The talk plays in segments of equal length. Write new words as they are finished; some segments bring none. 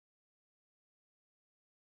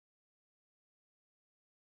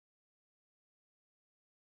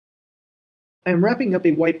I am wrapping up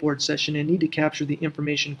a whiteboard session and need to capture the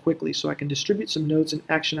information quickly so I can distribute some notes and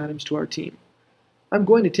action items to our team. I'm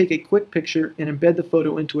going to take a quick picture and embed the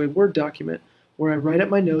photo into a Word document where I write up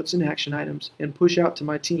my notes and action items and push out to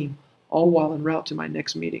my team, all while en route to my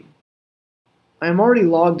next meeting. I am already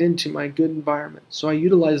logged into my good environment, so I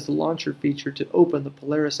utilize the launcher feature to open the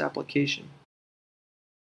Polaris application.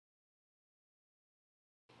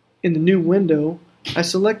 In the new window, I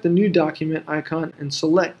select the new document icon and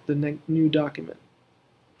select the new document.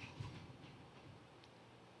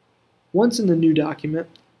 Once in the new document,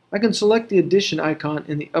 I can select the addition icon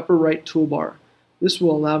in the upper right toolbar. This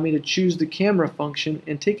will allow me to choose the camera function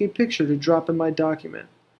and take a picture to drop in my document.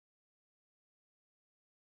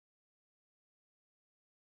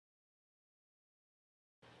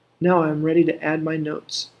 Now I am ready to add my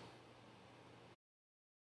notes.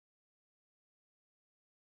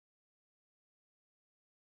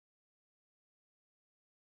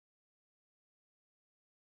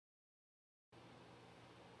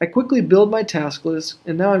 I quickly build my task list,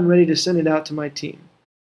 and now I'm ready to send it out to my team.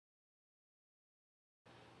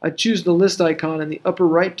 I choose the list icon in the upper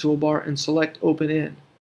right toolbar and select Open In.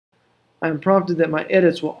 I am prompted that my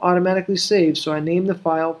edits will automatically save, so I name the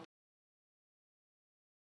file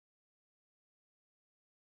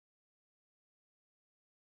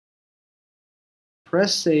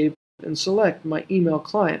press Save, and select my email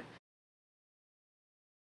client.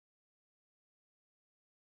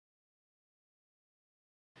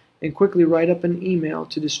 And quickly write up an email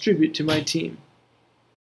to distribute to my team.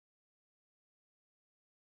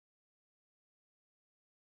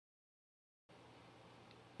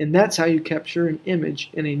 And that's how you capture an image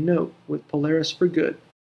in a note with Polaris for Good.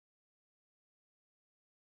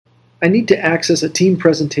 I need to access a team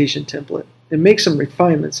presentation template and make some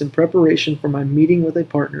refinements in preparation for my meeting with a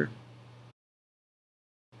partner.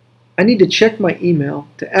 I need to check my email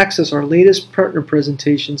to access our latest partner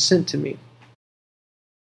presentation sent to me.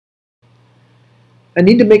 I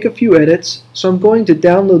need to make a few edits, so I'm going to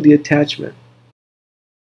download the attachment.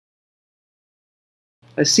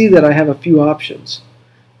 I see that I have a few options.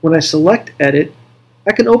 When I select Edit,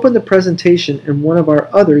 I can open the presentation in one of our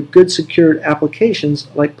other good secured applications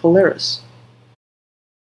like Polaris.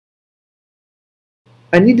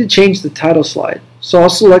 I need to change the title slide, so I'll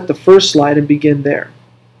select the first slide and begin there.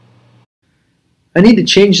 I need to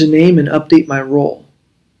change the name and update my role.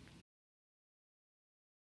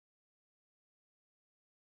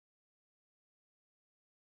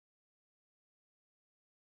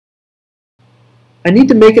 I need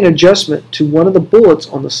to make an adjustment to one of the bullets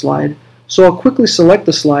on the slide, so I'll quickly select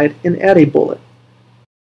the slide and add a bullet.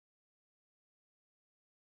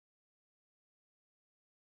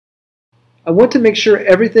 I want to make sure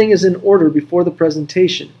everything is in order before the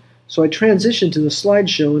presentation, so I transition to the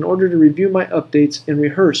slideshow in order to review my updates and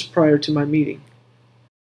rehearse prior to my meeting.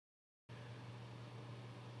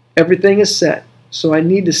 Everything is set, so I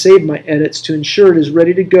need to save my edits to ensure it is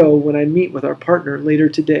ready to go when I meet with our partner later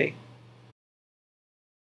today.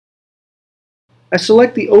 I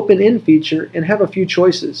select the Open In feature and have a few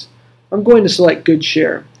choices. I'm going to select Good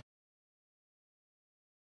Share.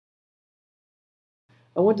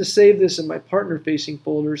 I want to save this in my partner-facing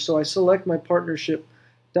folder, so I select my Partnership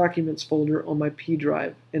Documents folder on my P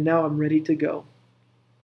drive, and now I'm ready to go.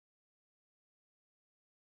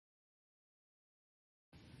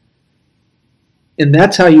 And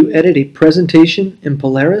that's how you edit a presentation in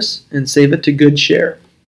Polaris and save it to Good Share.